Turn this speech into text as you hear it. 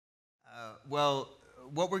Well,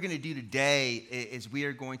 what we're going to do today is we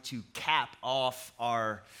are going to cap off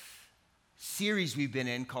our series we've been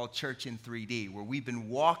in called Church in 3D, where we've been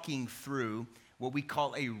walking through what we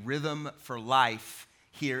call a rhythm for life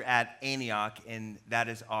here at Antioch, and that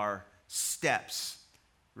is our steps,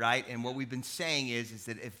 right? And what we've been saying is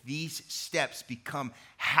that if these steps become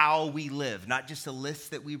how we live, not just a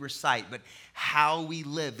list that we recite, but how we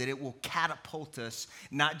live, that it will catapult us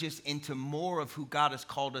not just into more of who God has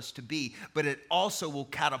called us to be, but it also will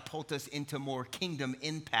catapult us into more kingdom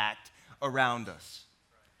impact around us.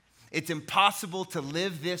 It's impossible to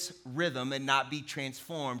live this rhythm and not be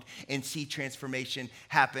transformed and see transformation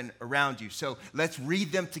happen around you. So let's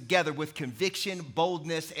read them together with conviction,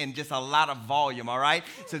 boldness, and just a lot of volume, all right?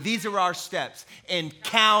 So these are our steps.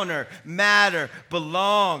 Encounter, matter,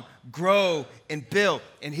 belong, grow, and build.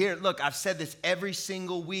 And here, look, I've said this every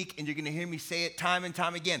single week, and you're going to hear me say it time and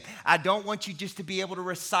time again. I don't want you just to be able to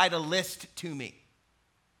recite a list to me.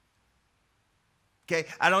 Okay,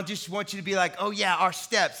 I don't just want you to be like, oh yeah, our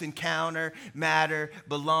steps: encounter, matter,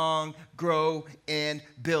 belong, grow, and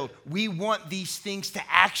build. We want these things to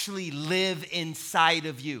actually live inside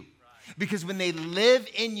of you. Because when they live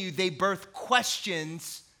in you, they birth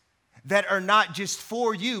questions that are not just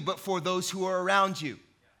for you, but for those who are around you.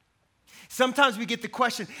 Sometimes we get the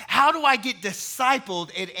question, how do I get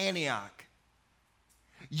discipled at Antioch?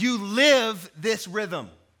 You live this rhythm.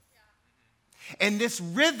 And this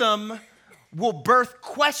rhythm will birth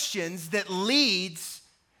questions that leads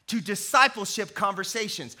to discipleship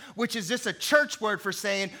conversations, which is just a church word for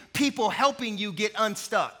saying people helping you get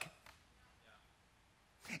unstuck.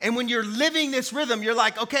 And when you're living this rhythm, you're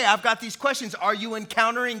like, okay, I've got these questions. Are you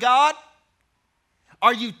encountering God?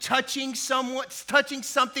 Are you touching something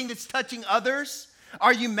that's touching others?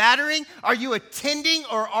 Are you mattering? Are you attending,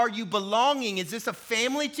 or are you belonging? Is this a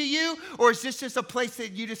family to you, or is this just a place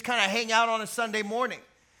that you just kind of hang out on a Sunday morning?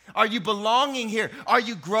 Are you belonging here? Are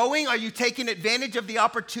you growing? Are you taking advantage of the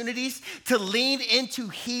opportunities to lean into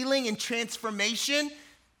healing and transformation?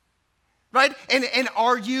 Right? And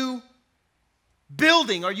are you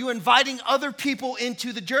building? Are you inviting other people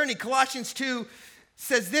into the journey? Colossians 2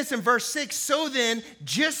 says this in verse 6, so then,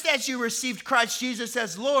 just as you received Christ Jesus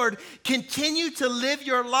as Lord, continue to live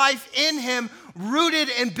your life in him, rooted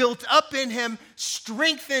and built up in him,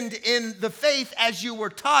 strengthened in the faith as you were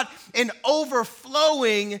taught, and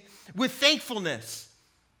overflowing with thankfulness.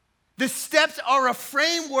 The steps are a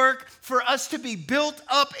framework for us to be built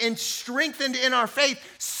up and strengthened in our faith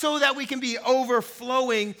so that we can be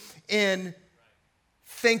overflowing in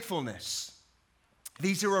thankfulness.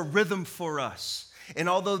 These are a rhythm for us. And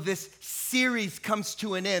although this series comes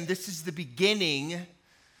to an end, this is the beginning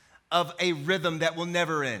of a rhythm that will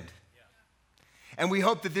never end. And we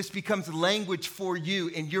hope that this becomes language for you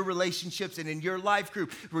in your relationships and in your life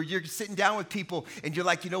group, where you're sitting down with people and you're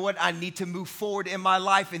like, you know what, I need to move forward in my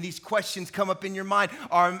life. And these questions come up in your mind.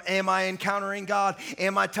 Am I encountering God?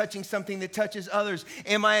 Am I touching something that touches others?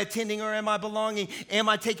 Am I attending, or am I belonging? Am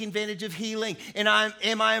I taking advantage of healing? And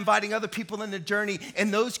am I inviting other people in the journey?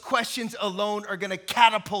 And those questions alone are going to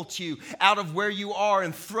catapult you out of where you are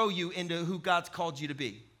and throw you into who God's called you to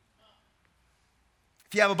be.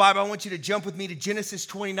 If you have a Bible, I want you to jump with me to Genesis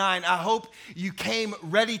 29. I hope you came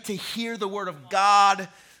ready to hear the word of God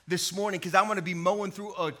this morning, because I'm going to be mowing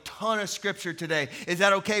through a ton of scripture today. Is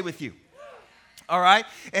that okay with you? All right?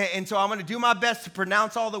 And so I'm going to do my best to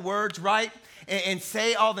pronounce all the words right and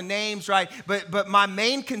say all the names right. But my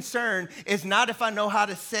main concern is not if I know how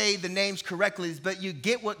to say the names correctly, but you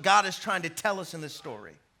get what God is trying to tell us in this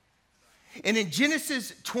story. And in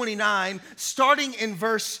Genesis 29, starting in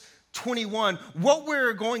verse 21, what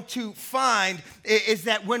we're going to find is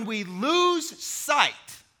that when we lose sight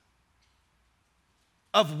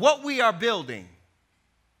of what we are building,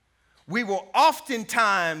 we will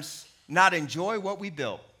oftentimes not enjoy what we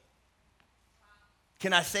built.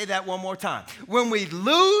 Can I say that one more time? When we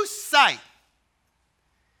lose sight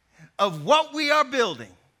of what we are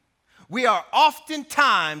building, we are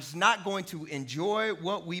oftentimes not going to enjoy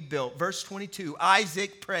what we built. Verse 22,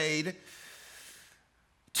 Isaac prayed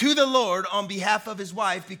to the Lord on behalf of his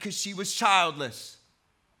wife because she was childless.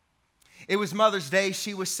 It was Mother's Day.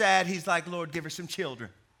 She was sad. He's like, Lord, give her some children.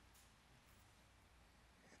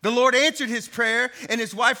 The Lord answered his prayer, and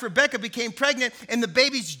his wife Rebekah became pregnant, and the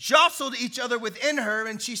babies jostled each other within her,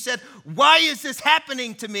 and she said, why is this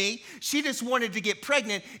happening to me? She just wanted to get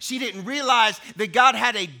pregnant. She didn't realize that God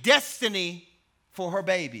had a destiny for her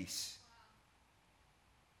babies.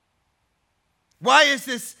 Why is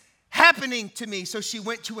this happening to me? So she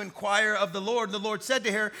went to inquire of the Lord. The Lord said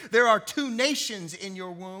to her, there are two nations in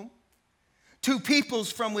your womb. Two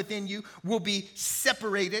peoples from within you will be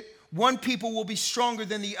separated. One people will be stronger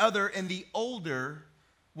than the other, and the older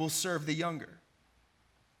will serve the younger.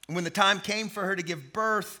 And when the time came for her to give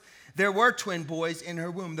birth, there were twin boys in her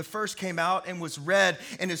womb. The first came out and was red,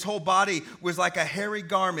 and his whole body was like a hairy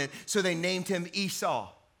garment, so they named him Esau.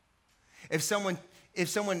 If someone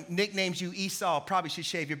nicknames you Esau, probably should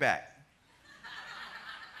shave your back.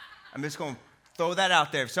 I'm just going to throw that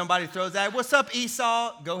out there. If somebody throws that, what's up,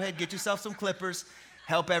 Esau? Go ahead, get yourself some clippers.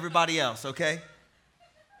 Help everybody else, okay?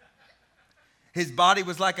 His body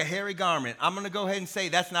was like a hairy garment. I'm going to go ahead and say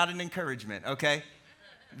that's not an encouragement, okay?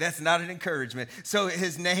 That's not an encouragement. So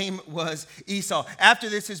his name was Esau. After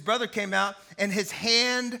this, his brother came out, and his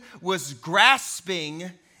hand was grasping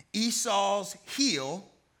Esau's heel,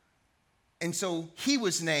 and so he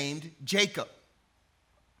was named Jacob.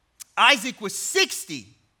 Isaac was 60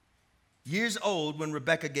 years old when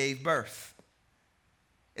Rebekah gave birth.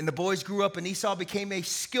 And the boys grew up, and Esau became a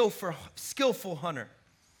skillful hunter,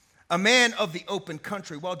 a man of the open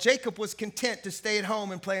country, while Jacob was content to stay at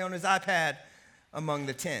home and play on his iPad among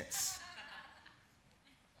the tents.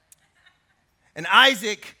 And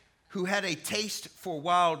Isaac, who had a taste for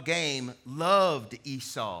wild game, loved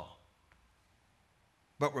Esau.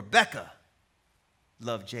 But Rebekah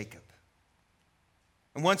loved Jacob.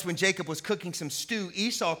 And once when Jacob was cooking some stew,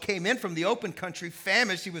 Esau came in from the open country,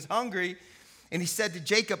 famished, he was hungry, and he said to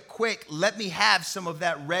Jacob, "Quick, let me have some of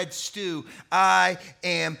that red stew. I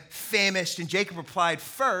am famished." And Jacob replied,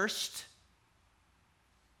 "First,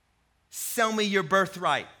 sell me your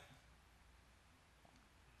birthright."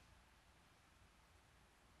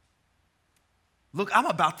 "Look, I'm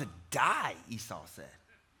about to die," Esau said.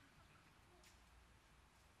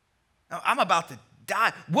 "I'm about to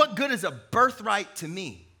die. What good is a birthright to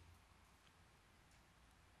me?"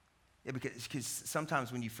 Yeah, because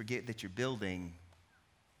sometimes when you forget that you're building,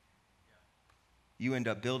 you end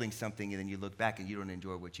up building something and then you look back and you don't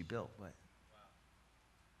enjoy what you built.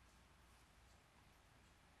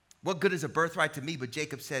 What good is a birthright to me? But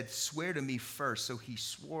Jacob said, "Swear to me first." So he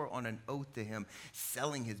swore on an oath to him,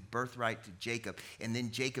 selling his birthright to Jacob. And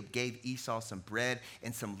then Jacob gave Esau some bread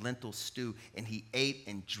and some lentil stew, and he ate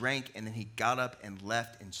and drank, and then he got up and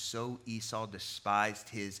left. And so Esau despised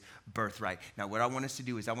his birthright. Now, what I want us to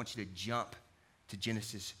do is I want you to jump to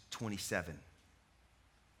Genesis 27.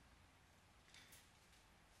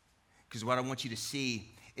 Because what I want you to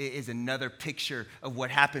see is another picture of what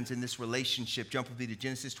happens in this relationship. Jump with me to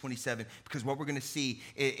Genesis 27, because what we're going to see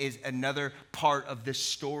is another part of this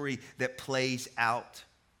story that plays out.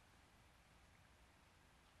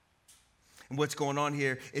 And what's going on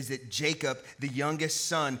here is that Jacob, the youngest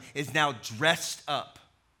son, is now dressed up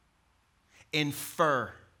in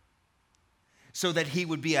fur so that he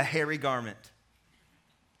would be a hairy garment.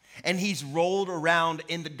 And he's rolled around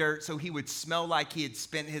in the dirt so he would smell like he had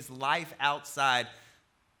spent his life outside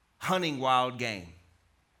hunting wild game.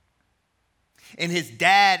 And his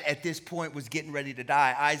dad at this point was getting ready to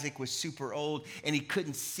die. Isaac was super old and he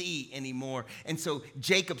couldn't see anymore. And so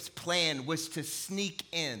Jacob's plan was to sneak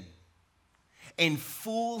in and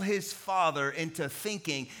fool his father into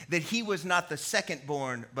thinking that he was not the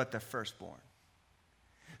secondborn but the firstborn,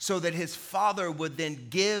 so that his father would then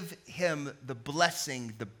give him the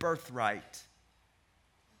blessing, the birthright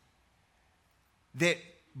that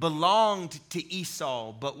belonged to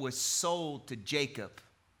Esau but was sold to Jacob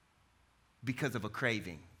because of a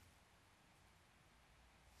craving.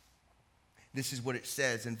 This is what it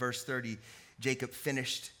says in verse 30. Jacob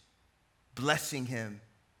finished blessing him.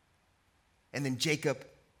 And then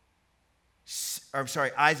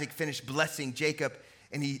Isaac finished blessing Jacob,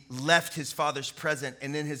 and he left his father's present,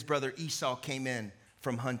 and then his brother Esau came in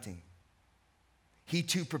from hunting. He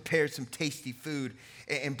too prepared some tasty food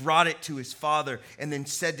and brought it to his father, and then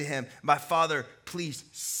said to him, "My father, please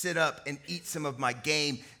sit up and eat some of my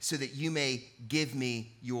game so that you may give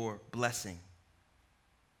me your blessing."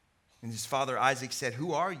 And his father Isaac said,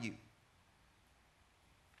 "Who are you?"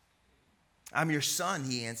 "I'm your son,"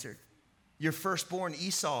 he answered, "your firstborn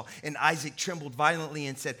Esau." And Isaac trembled violently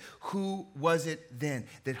and said, "Who was it then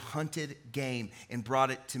that hunted game and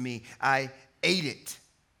brought it to me? I ate it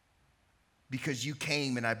because you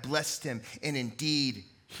came, and I blessed him, and indeed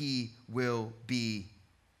he will be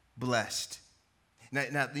blessed."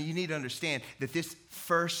 Now, you need to understand that this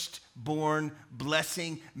firstborn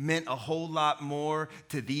blessing meant a whole lot more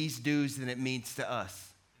to these dudes than it means to us.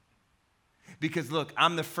 Because look,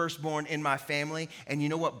 I'm the firstborn in my family, and you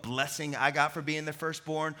know what blessing I got for being the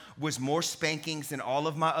firstborn was more spankings than all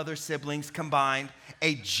of my other siblings combined,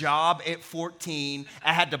 a job at 14,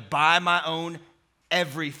 I had to buy my own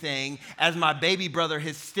everything, as my baby brother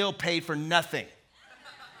has still paid for nothing.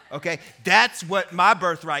 Okay, that's what my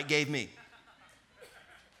birthright gave me.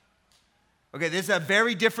 Okay, this is a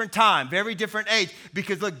very different time, very different age.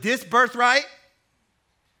 Because look, this birthright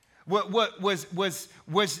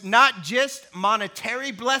was not just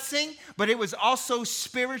monetary blessing, but it was also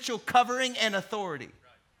spiritual covering and authority.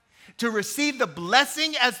 To receive the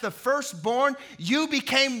blessing as the firstborn, you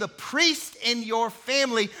became the priest in your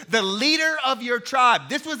family, the leader of your tribe.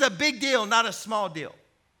 This was a big deal, not a small deal.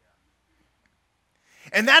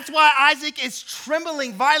 And that's why Isaac is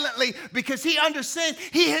trembling violently, because he understands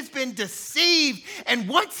he has been deceived. And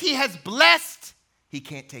once he has blessed, he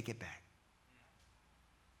can't take it back.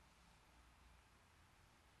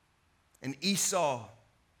 And Esau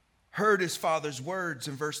heard his father's words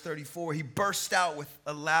in verse 34. He burst out with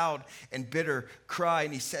a loud and bitter cry,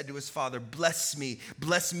 and he said to his father, bless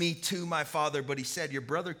me too, my father. But he said, your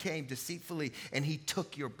brother came deceitfully, and he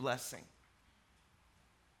took your blessing.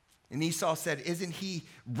 And Esau said, isn't he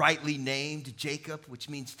rightly named Jacob, which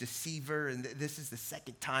means deceiver? And this is the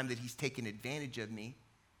second time that he's taken advantage of me.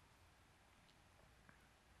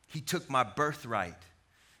 He took my birthright,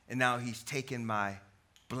 and now he's taken my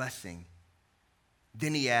blessing.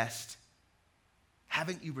 Then he asked,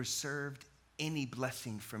 haven't you reserved any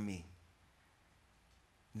blessing for me?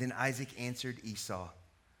 Then Isaac answered Esau,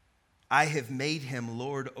 I have made him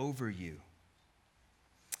lord over you,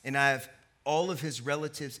 and I have all of his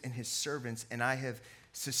relatives and his servants, and I have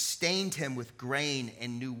sustained him with grain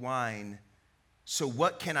and new wine. So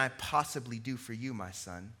what can I possibly do for you, my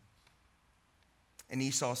son? And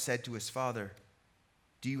Esau said to his father,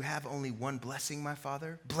 do you have only one blessing, my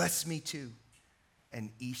father? Bless me too. And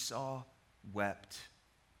Esau wept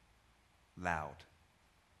loud.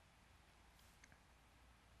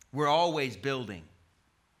 We're always building.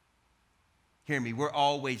 Hear me, we're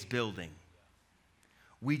always building.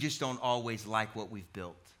 We just don't always like what we've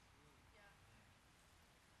built.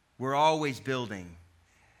 We're always building.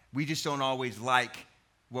 We just don't always like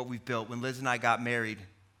what we've built. When Liz and I got married,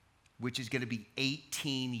 which is going to be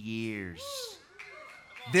 18 years.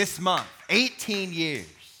 This month, 18 years.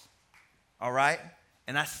 All right?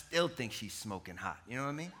 And I still think she's smoking hot. You know what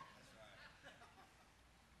I mean?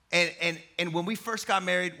 And when we first got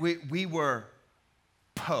married, we were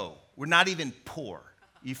po. We're not even poor.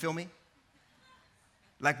 You feel me?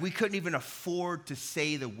 Like we couldn't even afford to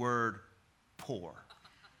say the word poor.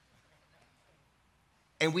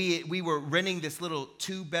 And we were renting this little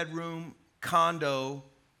 2-bedroom condo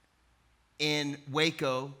in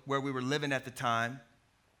Waco where we were living at the time.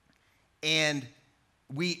 And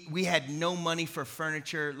we had no money for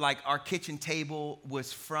furniture. Like our kitchen table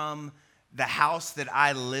was from the house that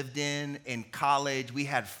I lived in college. We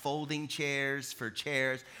had folding chairs for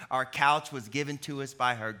chairs. Our couch was given to us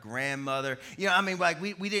by her grandmother. You know, I mean, like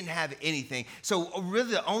we didn't have anything. So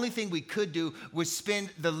really the only thing we could do was spend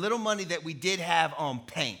the little money that we did have on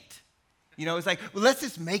paint. You know, it's like, well, let's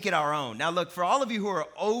just make it our own. Now, look, for all of you who are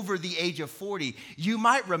over the age of 40, you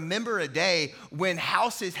might remember a day when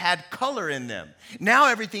houses had color in them. Now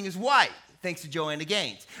everything is white, thanks to Joanna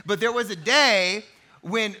Gaines. But there was a day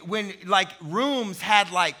when like rooms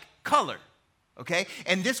had like color, okay?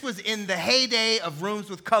 And this was in the heyday of rooms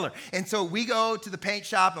with color. And so we go to the paint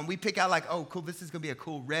shop and we pick out like, oh, cool, this is gonna be a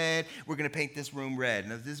cool red. We're gonna paint this room red.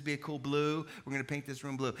 Now this will be a cool blue. We're gonna paint this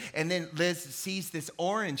room blue. And then Liz sees this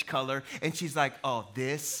orange color and she's like, oh,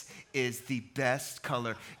 this is the best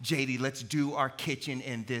color. JD, let's do our kitchen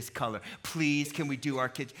in this color. Please, can we do our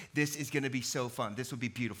kitchen? This is gonna be so fun. This will be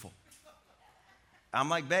beautiful. I'm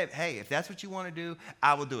like, babe, hey, if that's what you want to do,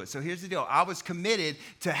 I will do it. So here's the deal. I was committed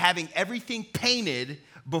to having everything painted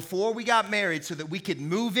before we got married so that we could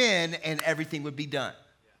move in and everything would be done.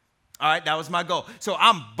 All right, that was my goal. So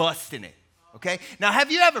I'm busting it, okay? Now, have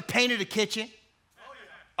you ever painted a kitchen?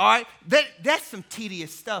 All right, that's some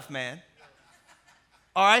tedious stuff, man.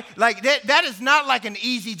 All right, like that is not like an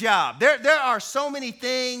easy job. There are so many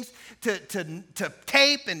things to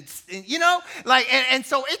tape and you know, like, and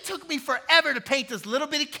so it took me forever to paint this little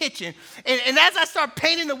bitty kitchen. And as I start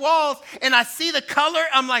painting the walls and I see the color,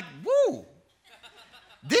 I'm like, woo,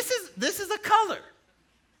 this is a color.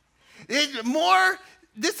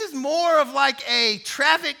 This is more of like a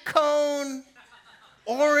traffic cone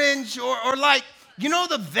orange or like, you know,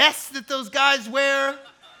 the vests that those guys wear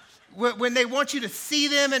when they want you to see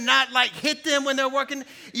them and not like hit them when they're working.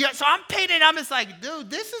 Yeah, so I'm painting, I'm just like, dude,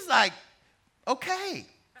 this is like, okay.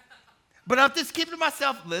 But I'm just keeping to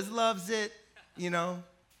myself. Liz loves it, you know.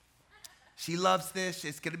 She loves this.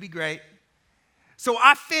 It's going to be great. So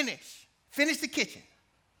I finish the kitchen,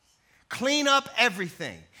 clean up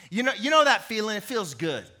everything. You know that feeling? It feels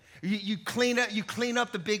good. You clean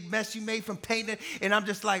up the big mess you made from painting it. And I'm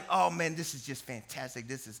just like, oh man, this is just fantastic.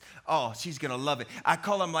 She's gonna love it. I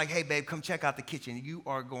call him like, hey babe, come check out the kitchen. You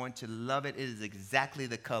are going to love it. It is exactly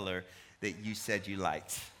the color that you said you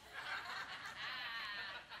liked.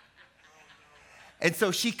 And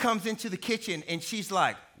so she comes into the kitchen and she's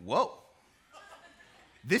like, whoa,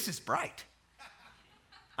 this is bright.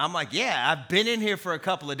 I'm like, yeah, I've been in here for a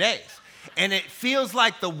couple of days. And it feels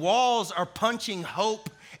like the walls are punching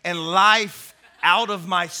hope and life out of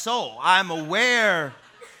my soul. I'm aware.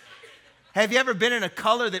 Have you ever been in a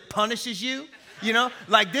color that punishes you? You know,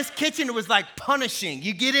 like this kitchen was like punishing.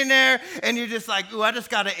 You get in there and you're just like, ooh, I just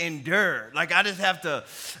got to endure. Like I just have to,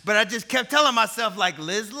 but I just kept telling myself like,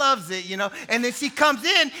 Liz loves it, you know? And then she comes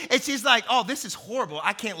in and she's like, oh, this is horrible.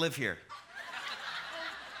 I can't live here.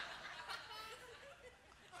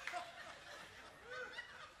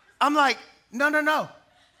 I'm like, no.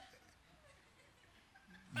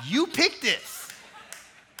 You picked this.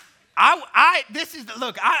 I'm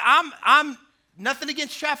nothing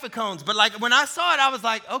against traffic cones, but like when I saw it, I was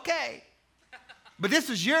like, okay. But this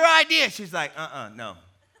was your idea. She's like, no.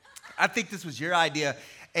 I think this was your idea.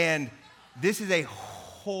 And this is a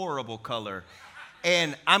horrible color.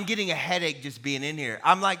 And I'm getting a headache just being in here.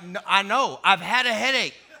 I'm like, no, I know. I've had a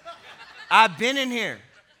headache. I've been in here.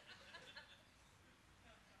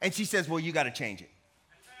 And she says, well, you got to change it.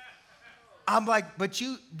 I'm like, but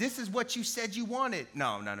this is what you said you wanted.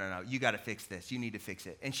 No. You got to fix this. You need to fix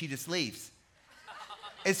it. And she just leaves.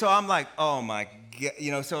 And so I'm like, oh my God.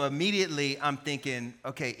 You know, so immediately I'm thinking,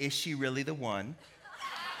 okay, is she really the one?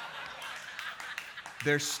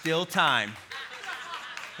 There's still time.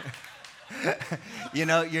 You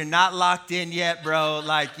know, you're not locked in yet, bro.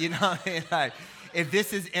 Like, you know, like if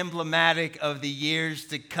this is emblematic of the years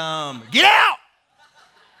to come, get out!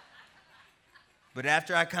 But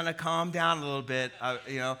after I kind of calmed down a little bit,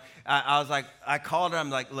 I was like, I called her. I'm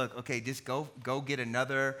like, look, okay, just go get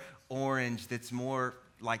another orange that's more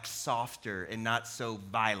like softer and not so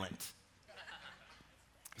violent.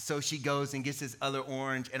 So she goes and gets this other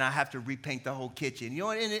orange, and I have to repaint the whole kitchen. You know,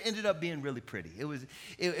 and it ended up being really pretty. It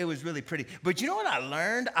was really pretty. But you know what I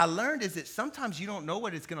learned? I learned is that sometimes you don't know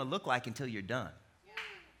what it's going to look like until you're done.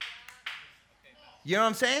 You know what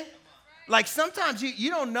I'm saying? Like sometimes you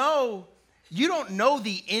don't know. You don't know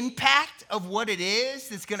the impact of what it is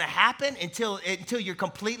that's going to happen until you're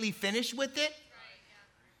completely finished with it.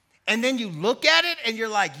 And then you look at it and you're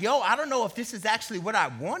like, yo, I don't know if this is actually what I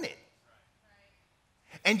wanted.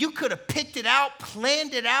 And you could have picked it out,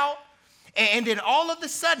 planned it out, and then all of a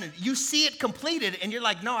sudden you see it completed and you're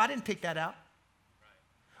like, no, I didn't pick that out.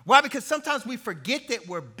 Why? Because sometimes we forget that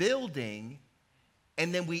we're building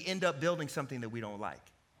and then we end up building something that we don't like.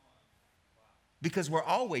 Because we're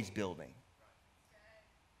always building.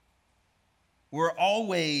 We're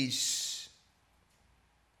always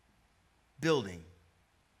building.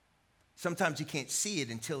 Sometimes you can't see it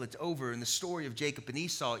until it's over. In the story of Jacob and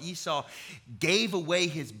Esau, Esau gave away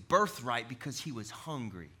his birthright because he was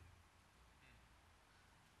hungry.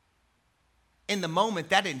 In the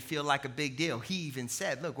moment, that didn't feel like a big deal. He even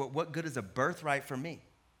said, look, what good is a birthright for me?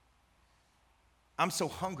 I'm so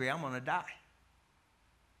hungry, I'm going to die.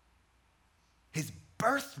 His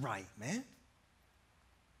birthright, man.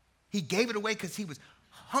 He gave it away because he was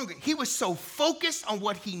hungry. He was so focused on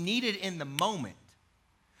what he needed in the moment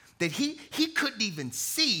that he couldn't even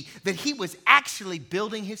see that he was actually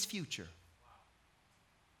building his future.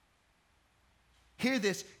 Hear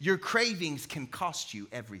this, your cravings can cost you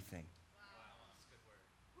everything.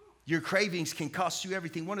 Your cravings can cost you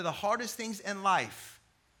everything. One of the hardest things in life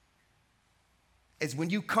is when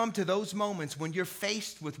you come to those moments when you're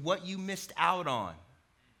faced with what you missed out on.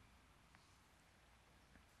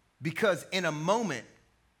 Because in a moment,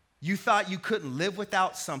 you thought you couldn't live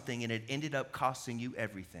without something and it ended up costing you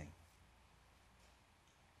everything.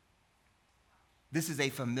 This is a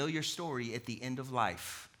familiar story at the end of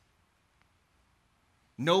life.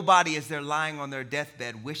 Nobody, as they're lying on their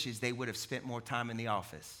deathbed, wishes they would have spent more time in the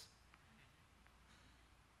office.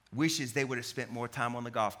 Wishes they would have spent more time on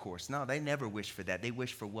the golf course. No, they never wish for that. They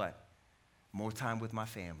wish for what? More time with my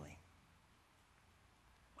family.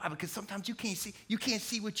 Why? Because sometimes you can't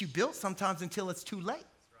see what you built sometimes until it's too late.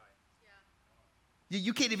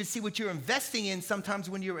 You can't even see what you're investing in sometimes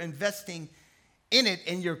when you're investing in it,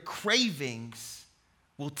 and your cravings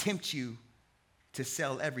will tempt you to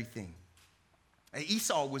sell everything.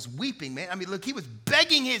 Esau was weeping, man. I mean, look, he was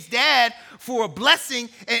begging his dad for a blessing,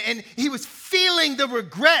 and he was feeling the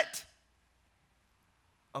regret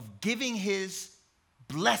of giving his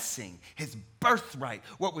blessing, his birthright,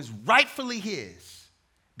 what was rightfully his,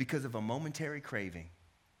 because of a momentary craving.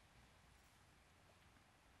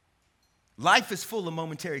 Life is full of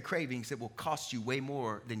momentary cravings that will cost you way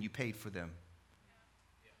more than you paid for them.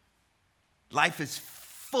 Life is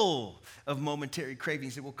full of momentary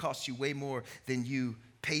cravings that will cost you way more than you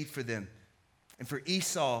paid for them. And for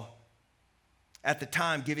Esau, at the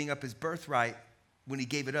time, giving up his birthright, when he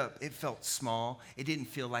gave it up, it felt small. It didn't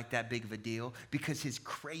feel like that big of a deal because his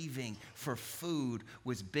craving for food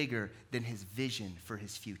was bigger than his vision for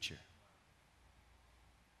his future.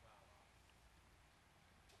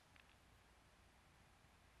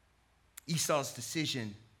 Esau's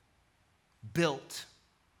decision built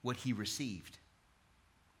what he received.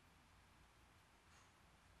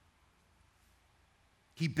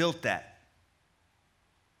 He built that.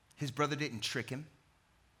 His brother didn't trick him.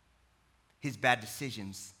 His bad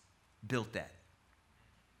decisions built that.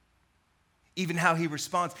 Even how he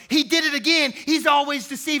responds, he did it again. He's always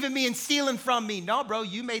deceiving me and stealing from me. No, bro,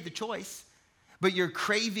 you made the choice. But your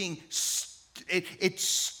craving, it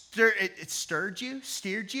steered you.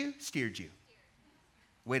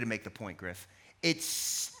 Way to make the point, Griff. It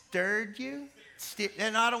stirred you.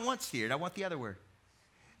 And I don't want steered. I want the other word.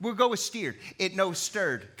 We'll go with steered.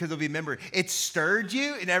 Stirred, because it'll be remembered. It stirred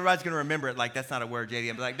you, and everybody's going to remember it like that's not a word, JD.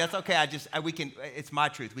 I'm like, that's okay. It's my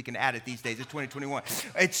truth. We can add it these days. It's 2021.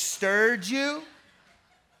 It stirred you.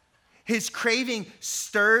 His craving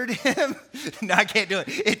stirred him. No, I can't do it.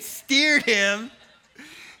 It steered him.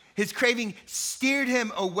 His craving steered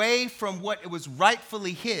him away from what was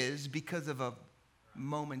rightfully his because of a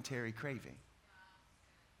momentary craving.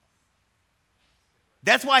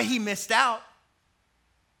 That's why he missed out.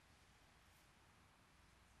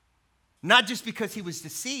 Not just because he was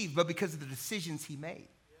deceived, but because of the decisions he made.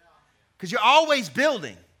 Because you're always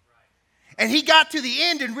building. And he got to the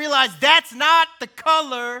end and realized that's not the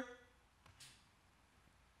color.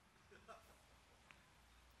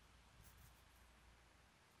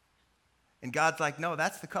 And God's like, no,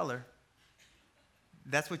 that's the color.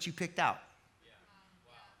 That's what you picked out.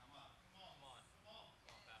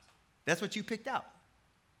 That's what you picked out.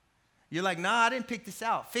 You're like, nah, I didn't pick this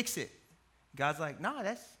out. Fix it. God's like, nah,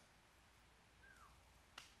 that's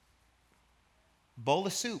bowl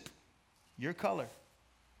of soup, your color.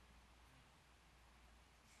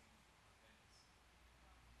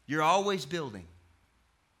 You're always building.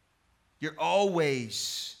 You're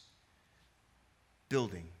always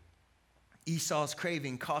building. Esau's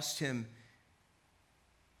craving cost him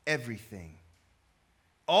everything.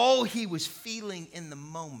 All he was feeling in the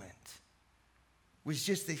moment was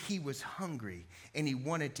just that he was hungry and he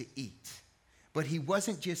wanted to eat. But he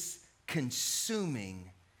wasn't just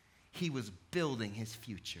consuming, he was building his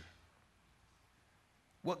future.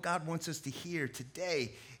 What God wants us to hear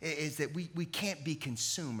today is that we can't be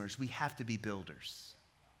consumers. We have to be builders.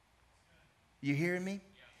 You hearing me?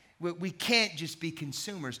 We can't just be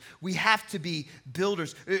consumers. We have to be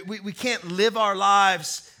builders. We can't live our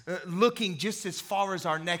lives looking just as far as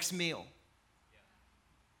our next meal.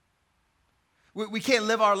 We can't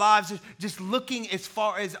live our lives just looking as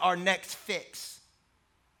far as our next fix.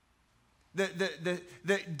 The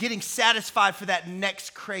getting satisfied for that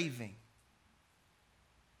next craving.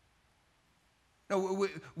 No,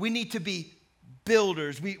 we need to be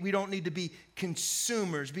builders. We don't need to be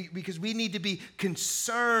consumers because we need to be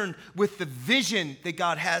concerned with the vision that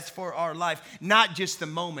God has for our life, not just the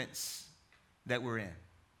moments that we're in.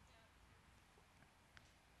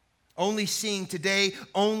 Only seeing today,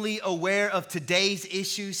 only aware of today's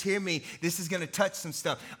issues. Hear me, this is going to touch some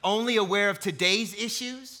stuff. Only aware of today's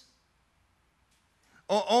issues.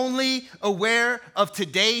 Only aware of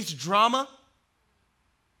today's drama.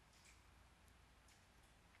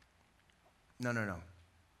 No.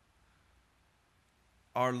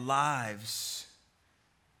 Our lives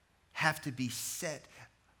have to be set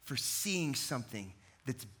for seeing something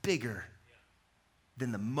that's bigger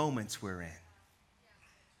than the moments we're in.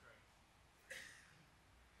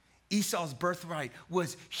 Esau's birthright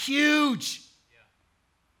was huge.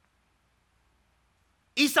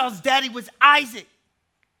 Esau's daddy was Isaac.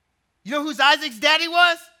 You know who Isaac's daddy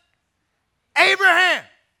was? Abraham.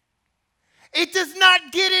 It does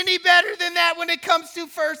not get any better than that when it comes to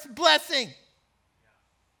first blessing.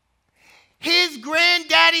 His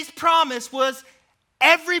granddaddy's promise was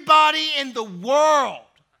everybody in the world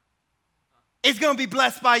is going to be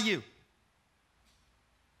blessed by you.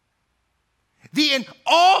 In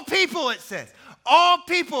all people, it says, all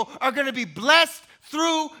people are going to be blessed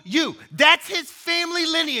through you. That's his family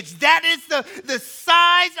lineage. That is the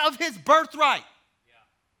size of his birthright.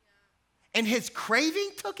 And his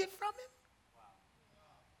craving took it from him?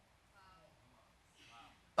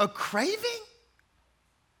 A craving?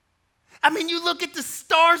 I mean, you look at the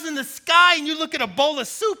stars in the sky and you look at a bowl of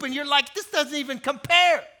soup and you're like, this doesn't even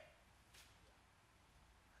compare.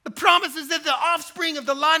 The promise is that the offspring of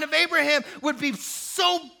the line of Abraham would be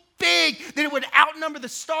so big that it would outnumber the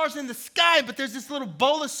stars in the sky, but there's this little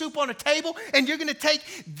bowl of soup on a table, and you're going to take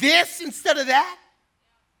this instead of that?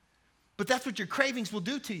 But that's what your cravings will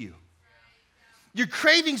do to you. Your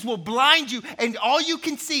cravings will blind you, and all you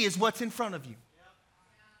can see is what's in front of you.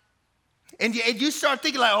 And you start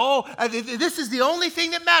thinking like, oh, this is the only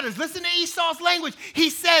thing that matters. Listen to Esau's language. He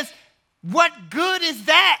says, what good is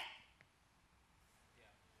that?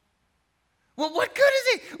 Well, what good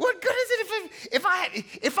is it? What good is it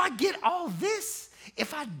if I get all this,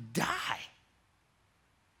 if I die?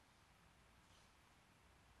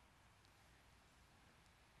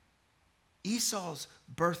 Esau's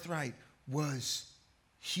birthright was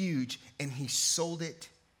huge, and he sold it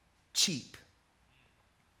cheap.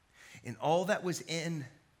 And all that was in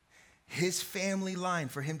his family line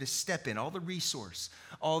for him to step in, all the resource,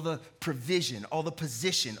 all the provision, all the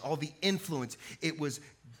position, all the influence, it was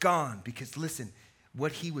gone. Because listen,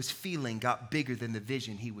 what he was feeling got bigger than the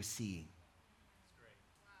vision he was seeing.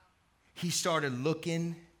 He started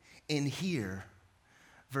looking in here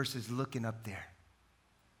versus looking up there.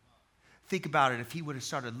 Think about it. If he would have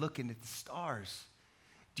started looking at the stars,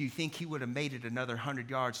 do you think he would have made it another 100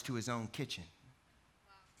 yards to his own kitchen?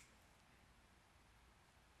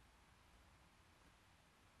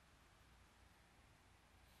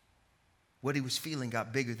 What he was feeling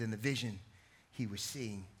got bigger than the vision he was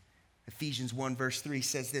seeing. Ephesians 1 verse 3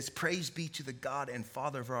 says this: praise be to the God and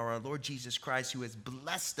Father of our Lord Jesus Christ, who has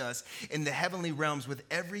blessed us in the heavenly realms with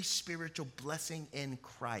every spiritual blessing in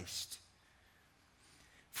Christ.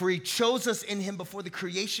 For he chose us in him before the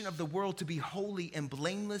creation of the world to be holy and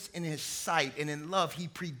blameless in his sight. And in love, he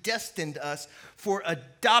predestined us for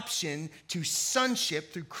adoption to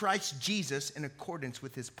sonship through Christ Jesus in accordance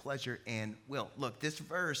with his pleasure and will. Look, this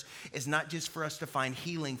verse is not just for us to find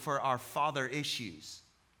healing for our father issues,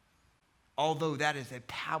 although that is a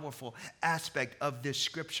powerful aspect of this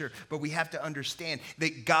scripture. But we have to understand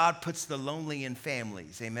that God puts the lonely in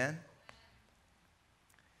families. Amen?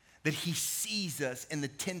 That he sees us in the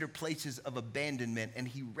tender places of abandonment, and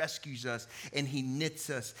he rescues us, and he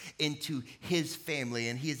knits us into his family,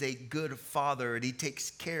 and he is a good father, and he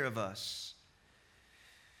takes care of us.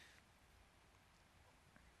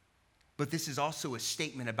 But this is also a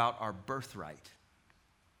statement about our birthright.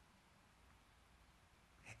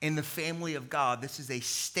 In the family of God, this is a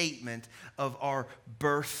statement of our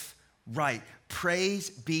birthright.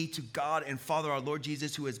 Praise be to God and Father, our Lord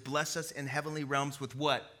Jesus, who has blessed us in heavenly realms with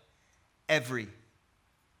what? Every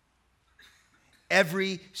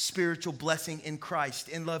spiritual blessing in Christ.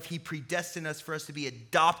 In love, he predestined us for us to be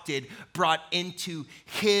adopted, brought into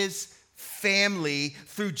his family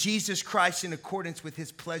through Jesus Christ in accordance with his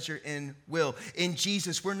pleasure and will. In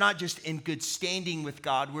Jesus, we're not just in good standing with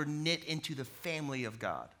God, we're knit into the family of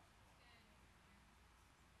God.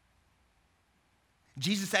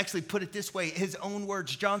 Jesus actually put it this way, his own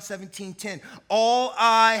words, John 17:10, all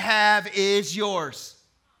I have is yours.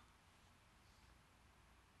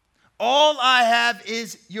 All I have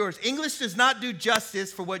is yours. English does not do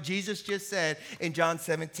justice for what Jesus just said in John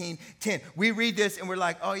 17:10. We read this and we're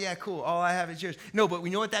like, oh yeah, cool. All I have is yours. No, but we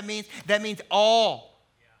know what that means? That means all.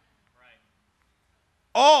 Yeah, right.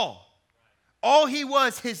 All. All he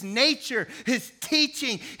was, his nature, his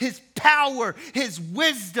teaching, his power, his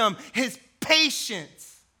wisdom, his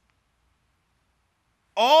patience.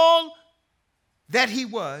 All that he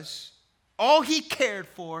was, all he cared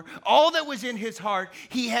for, all that was in his heart,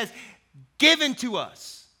 he has given to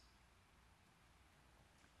us.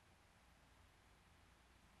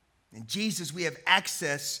 In Jesus, we have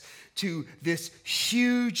access to this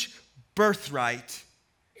huge birthright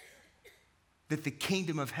that the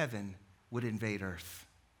kingdom of heaven would invade earth.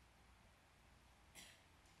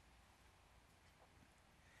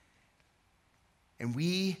 And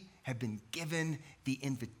we have been given the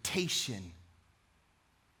invitation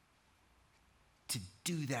to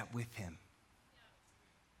do that with him.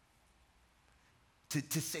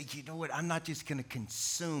 To say, you know what, I'm not just going to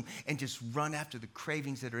consume and just run after the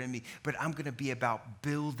cravings that are in me, but I'm going to be about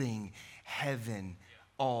building heaven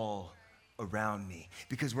all around me.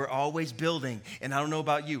 Because we're always building, and I don't know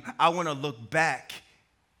about you, I want to look back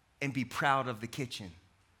and be proud of the kitchen.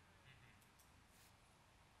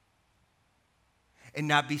 And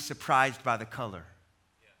not be surprised by the color.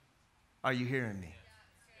 Are you hearing me?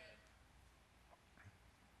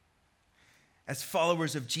 As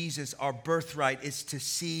followers of Jesus, our birthright is to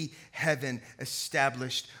see heaven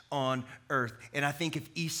established on earth. And I think if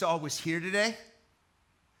Esau was here today,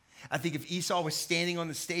 I think if Esau was standing on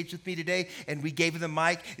the stage with me today and we gave him the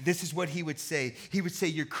mic, this is what he would say. He would say,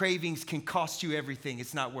 your cravings can cost you everything.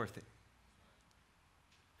 It's not worth it.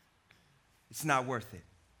 It's not worth it.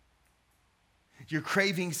 Your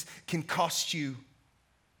cravings can cost you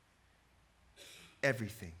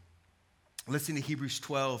everything. Listen to Hebrews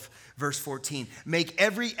 12, verse 14. Make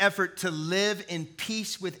every effort to live in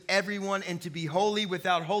peace with everyone and to be holy.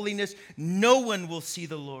 Without holiness, no one will see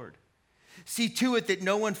the Lord. See to it that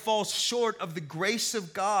no one falls short of the grace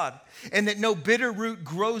of God, and that no bitter root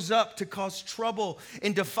grows up to cause trouble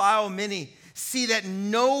and defile many. See that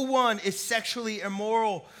no one is sexually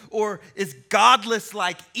immoral or is godless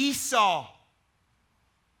like Esau,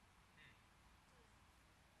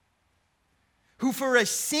 who for a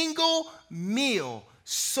single meal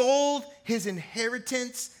sold his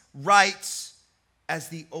inheritance rights as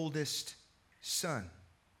the oldest son.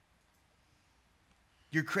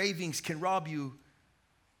 Your cravings can rob you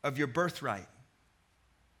of your birthright.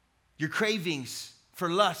 Your cravings for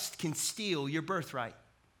lust can steal your birthright.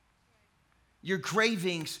 Your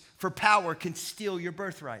cravings for power can steal your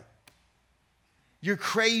birthright. Your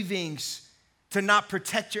cravings to not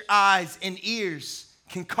protect your eyes and ears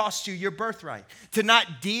can cost you your birthright. To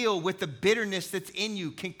not deal with the bitterness that's in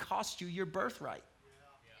you can cost you your birthright.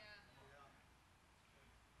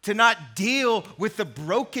 To not deal with the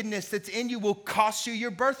brokenness that's in you will cost you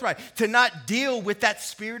your birthright. To not deal with that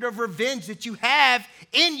spirit of revenge that you have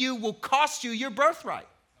in you will cost you your birthright.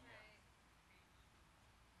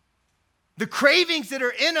 The cravings that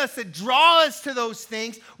are in us that draw us to those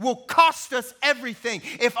things will cost us everything.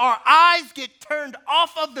 If our eyes get turned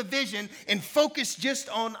off of the vision and focus just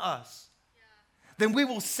on us, then we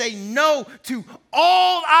will say no to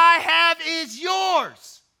all I have is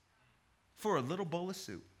yours for a little bowl of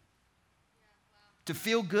soup. To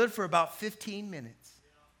feel good for about 15 minutes.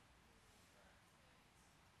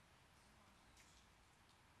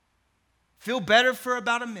 Feel better for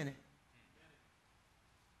about a minute.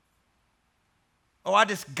 Oh, I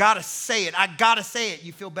just got to say it. I got to say it.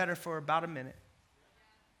 You feel better for about a minute.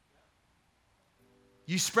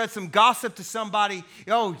 You spread some gossip to somebody.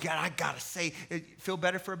 Oh, God, I got to say it. Feel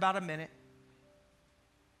better for about a minute.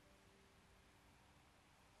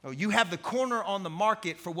 Oh, you have the corner on the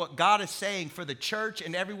market for what God is saying for the church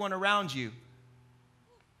and everyone around you.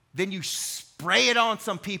 Then you spray it on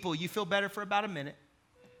some people. You feel better for about a minute.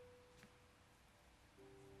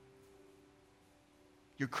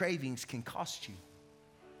 Your cravings can cost you.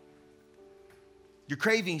 Your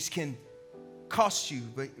cravings can cost you,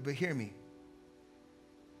 but hear me.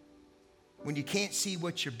 When you can't see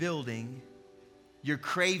what you're building, your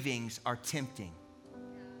cravings are tempting.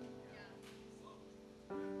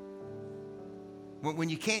 When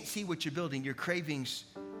you can't see what you're building, your cravings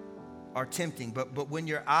are tempting. But when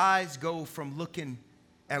your eyes go from looking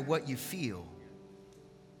at what you feel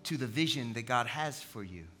to the vision that God has for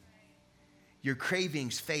you, your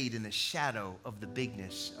cravings fade in the shadow of the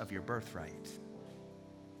bigness of your birthright.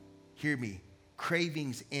 Hear me.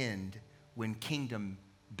 Cravings end when kingdom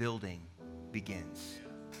building begins.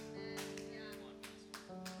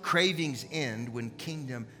 Cravings end when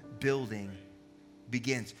kingdom building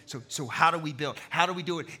begins. So how do we build? How do we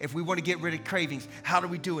do it? If we want to get rid of cravings, how do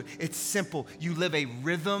we do it? It's simple. You live a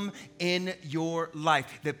rhythm in your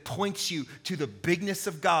life that points you to the bigness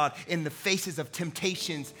of God in the faces of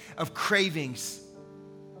temptations, of cravings.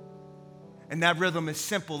 And that rhythm is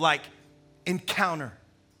simple, like encounter.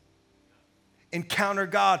 Encounter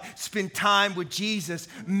God. Spend time with Jesus.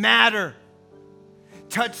 Matter.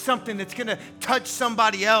 Touch something that's going to touch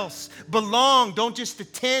somebody else. Belong. Don't just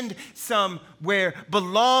attend somewhere.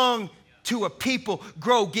 Belong to a people.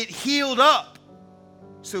 Grow. Get healed up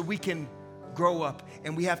so we can grow up.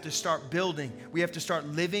 And we have to start building. We have to start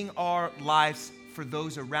living our lives for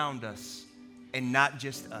those around us and not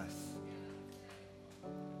just us.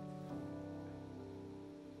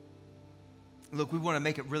 Look, we want to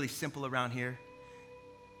make it really simple around here.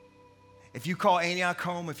 If you call Antioch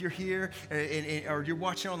home, if you're here or you're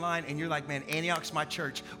watching online and you're like, man, Antioch's my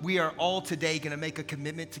church, we are all today going to make a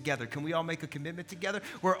commitment together. Can we all make a commitment together?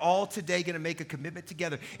 We're all today going to make a commitment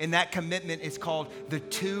together. And that commitment is called the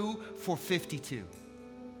 2 for 52.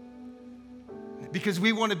 Because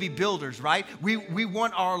we want to be builders, right? We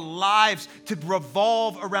want our lives to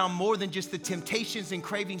revolve around more than just the temptations and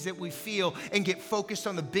cravings that we feel and get focused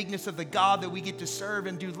on the bigness of the God that we get to serve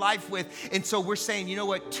and do life with. And so we're saying, you know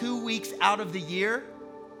what? 2 weeks out of the year,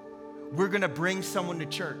 we're going to bring someone to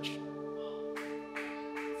church.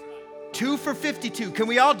 2 for 52. Can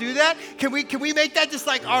we all do that? Can we make that just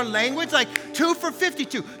like our language? Like 2 for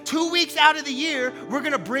 52. 2 weeks out of the year, we're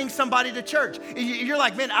going to bring somebody to church. You're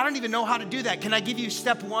like, man, I don't even know how to do that. Can I give you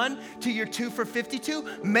step 1 to your 2 for 52?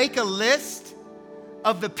 Make a list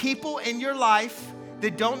of the people in your life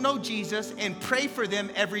that don't know Jesus and pray for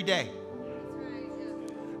them every day.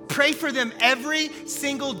 pray for them every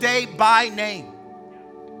single day by name.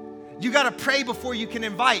 You got to pray before you can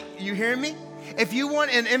invite. You hearing me? If you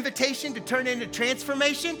want an invitation to turn into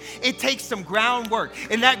transformation, it takes some groundwork.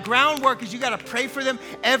 And that groundwork is you got to pray for them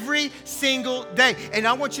every single day. And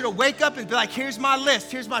I want you to wake up and be like, here's my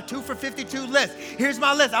list. Here's my 2 for 52 list. Here's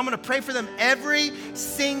my list. I'm going to pray for them every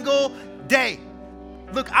single day.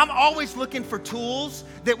 Look, I'm always looking for tools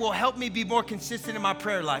that will help me be more consistent in my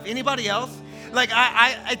prayer life. Anybody else? Like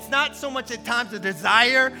it's not so much at times a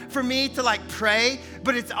desire for me to like pray,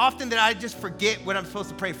 but it's often that I just forget what I'm supposed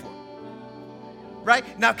to pray for.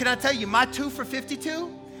 Right? Now, can I tell you, my 2 for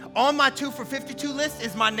 52, on my 2 for 52 list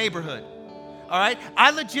is my neighborhood. All right?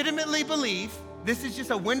 I legitimately believe, this is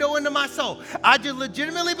just a window into my soul. I just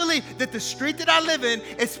legitimately believe that the street that I live in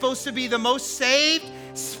is supposed to be the most saved,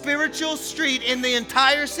 spiritual street in the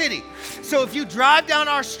entire city. So if you drive down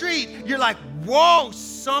our street, you're like, whoa,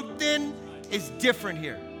 something is different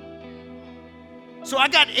here. So I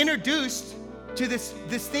got introduced to this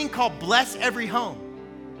thing called Bless Every Home.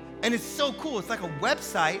 And it's so cool. It's like a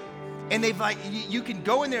website, and they've like, you can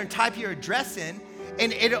go in there and type your address in,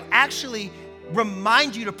 and it'll actually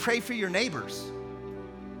remind you to pray for your neighbors.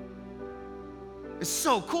 It's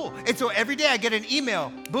so cool. And so every day I get an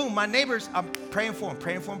email, boom, my neighbors, I'm praying for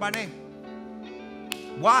them by name.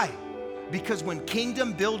 Why? Because when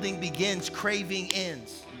kingdom building begins, craving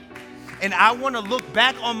ends. And I want to look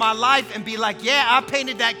back on my life and be like, yeah, I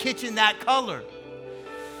painted that kitchen that color.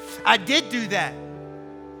 I did do that.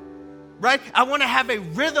 Right? I want to have a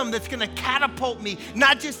rhythm that's going to catapult me,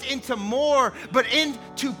 not just into more, but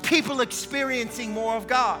into people experiencing more of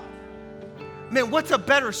God. Man, what's a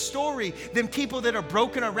better story than people that are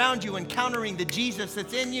broken around you encountering the Jesus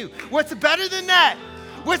that's in you? What's better than that?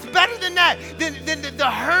 What's better than that? Than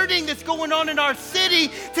the hurting that's going on in our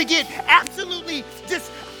city to get absolutely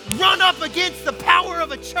just run up against the power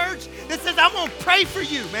of a church that says, I'm going to pray for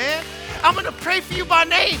you, man. I'm going to pray for you by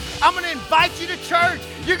name. I'm going to invite you to church.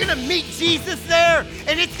 You're going to meet Jesus there,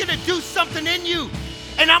 and it's going to do something in you.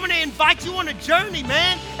 And I'm going to invite you on a journey,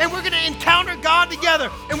 man. And we're going to encounter God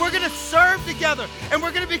together, and we're going to serve together, and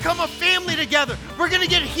we're going to become a family together. We're going to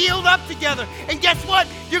get healed up together. And guess what?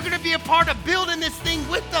 You're going to be a part of building this thing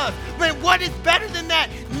with us. Man, what is better than that?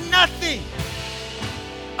 Nothing.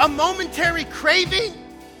 A momentary craving,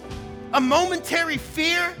 a momentary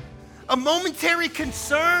fear, a momentary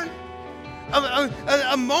concern,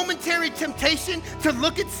 a momentary temptation to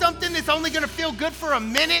look at something that's only going to feel good for a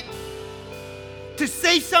minute, to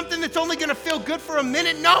say something that's only going to feel good for a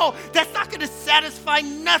minute. No, that's not going to satisfy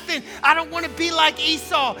nothing. I don't want to be like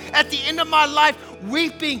Esau at the end of my life,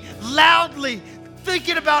 weeping loudly,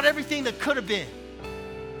 thinking about everything that could have been.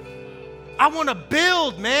 I want to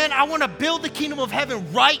build, man. I want to build the kingdom of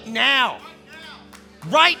heaven right now.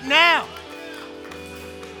 Right now.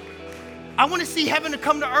 I want to see heaven to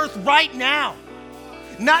come to earth right now.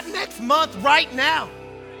 Not next month, right now.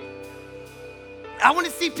 I want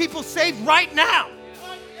to see people saved right now.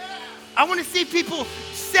 I want to see people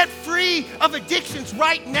set free of addictions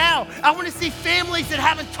right now. I want to see families that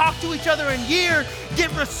haven't talked to each other in years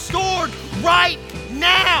get restored right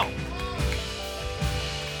now.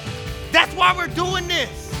 That's why we're doing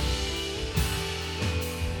this.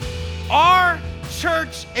 Our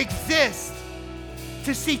church exists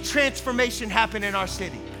to see transformation happen in our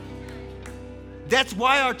city. That's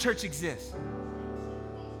why our church exists.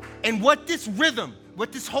 And what this rhythm,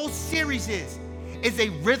 what this whole series is a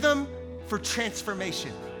rhythm for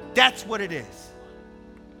transformation. That's what it is.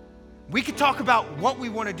 We can talk about what we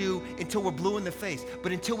want to do until we're blue in the face,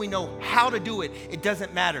 but until we know how to do it, it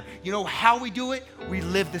doesn't matter. You know how we do it? We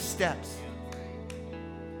live the steps.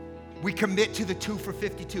 We commit to the 2 for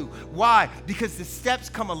 52. Why? Because the steps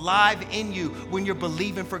come alive in you when you're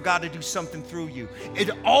believing for God to do something through you. It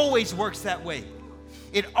always works that way.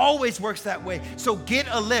 It always works that way. So get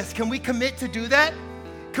a list. Can we commit to do that?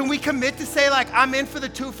 Can we commit to say, like, I'm in for the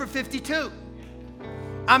 2 for 52?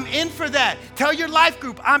 I'm in for that. Tell your life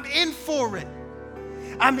group, I'm in for it.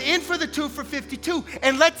 I'm in for the 2 for 52.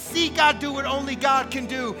 And let's see God do what only God can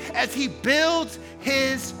do as he builds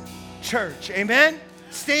his church. Amen?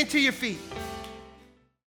 Stand to your feet.